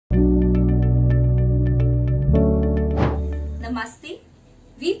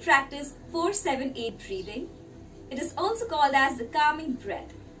we practice 4-7-8 breathing. It is also called as the calming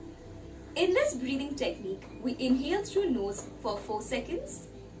breath. In this breathing technique, we inhale through nose for 4 seconds.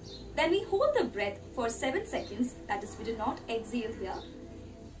 Then we hold the breath for 7 seconds, that is, we do not exhale here.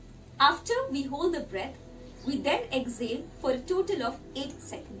 After we hold the breath, we then exhale for a total of 8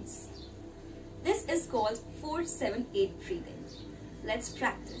 seconds. This is called 4-7-8 breathing. Let's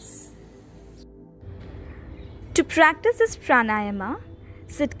practice. To practice this pranayama,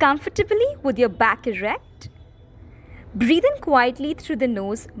 sit comfortably with your back erect. Breathe in quietly through the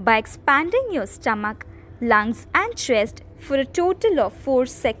nose by expanding your stomach, lungs and chest for a total of 4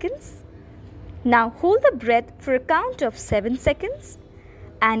 seconds. Now hold the breath for a count of 7 seconds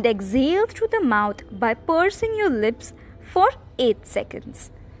and exhale through the mouth by pursing your lips for 8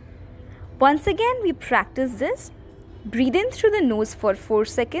 seconds. Once again, we practice this. Breathe in through the nose for 4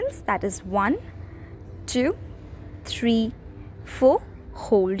 seconds, that is 1, 2, 3, 4.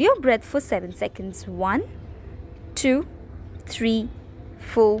 Hold your breath for 7 seconds. 1, 2, 3,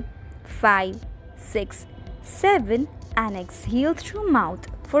 4, 5, 6, 7 and exhale through mouth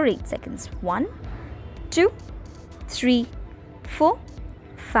for 8 seconds. 1, 2, 3, 4,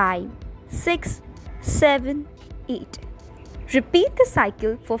 5, 6, 7, 8. Repeat the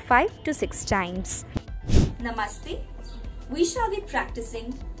cycle for 5 to 6 times. Namaste. We shall be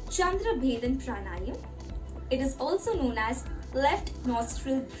practicing Chandra Bhedan Pranayam. It is also known as left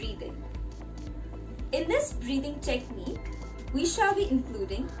nostril breathing. In this breathing technique, we shall be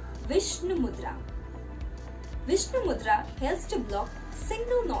including Vishnu Mudra. Vishnu Mudra helps to block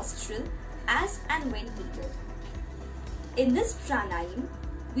single nostril as and when needed. In this pranayam,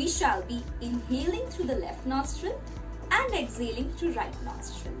 we shall be inhaling through the left nostril and exhaling through right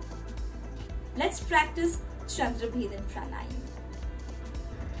nostril. Let's practice Chandra Bhedan Pranayam.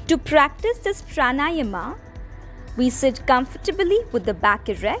 To practice this pranayama, we sit comfortably with the back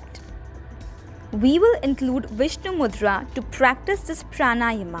erect. We will include Vishnu Mudra to practice this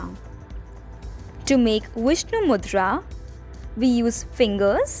pranayama. To make Vishnu Mudra, we use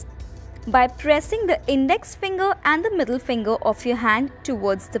fingers by pressing the index finger and the middle finger of your hand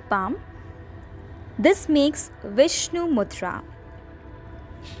towards the palm. This makes Vishnu Mudra.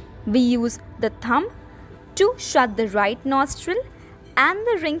 We use the thumb to shut the right nostril and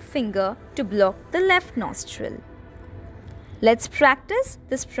the ring finger to block the left nostril. Let's practice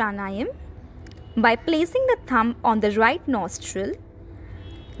this pranayam by placing the thumb on the right nostril.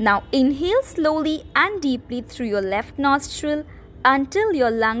 Now inhale slowly and deeply through your left nostril until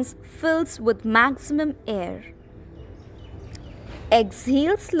your lungs fills with maximum air.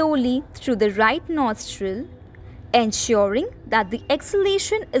 Exhale slowly through the right nostril, ensuring that the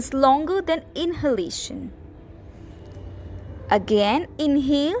exhalation is longer than inhalation. Again,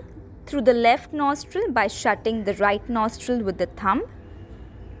 inhale through the left nostril by shutting the right nostril with the thumb.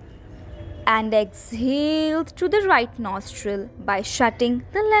 And exhale through the right nostril by shutting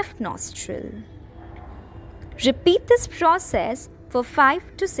the left nostril. Repeat this process for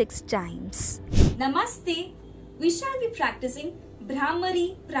 5 to 6 times. Namaste. We shall be practicing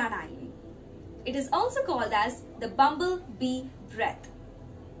Brahmari Pranayam. It is also called as the bumblebee breath.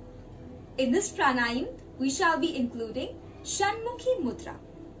 In this pranayam, we shall be including Shanmukhi Mudra.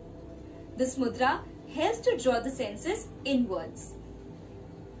 This mudra helps to draw the senses inwards.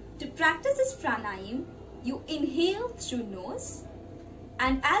 To practice this pranayam, you inhale through nose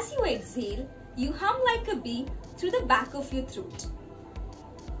and as you exhale, you hum like a bee through the back of your throat.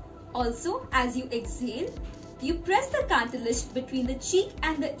 Also, as you exhale, you press the cartilage between the cheek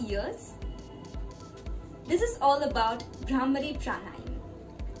and the ears. This is all about Brahmari Pranayam.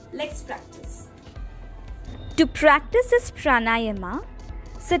 Let's practice. To practice this pranayama,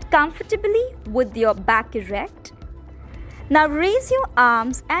 sit comfortably with your back erect. Now raise your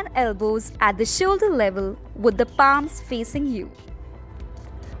arms and elbows at the shoulder level with the palms facing you.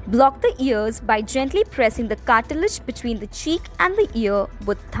 Block the ears by gently pressing the cartilage between the cheek and the ear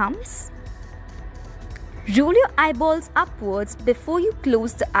with thumbs. Roll your eyeballs upwards before you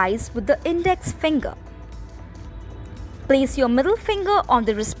close the eyes with the index finger. Place your middle finger on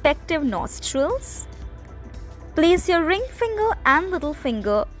the respective nostrils. Place your ring finger and little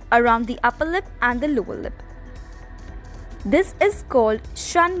finger around the upper lip and the lower lip. This is called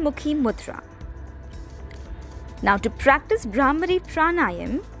Shanmukhi Mudra. Now to practice Brahmari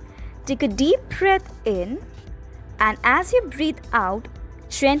Pranayam, take a deep breath in and as you breathe out,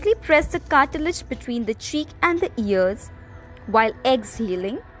 gently press the cartilage between the cheek and the ears while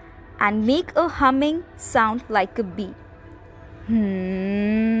exhaling and make a humming sound like a bee.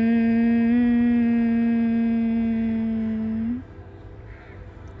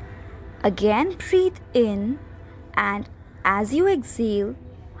 Again breathe in and as you exhale,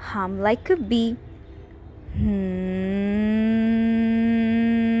 Hum like a bee.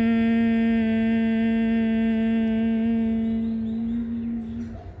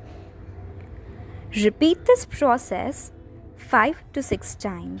 Repeat this process 5 to 6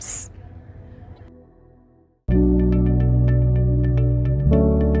 times.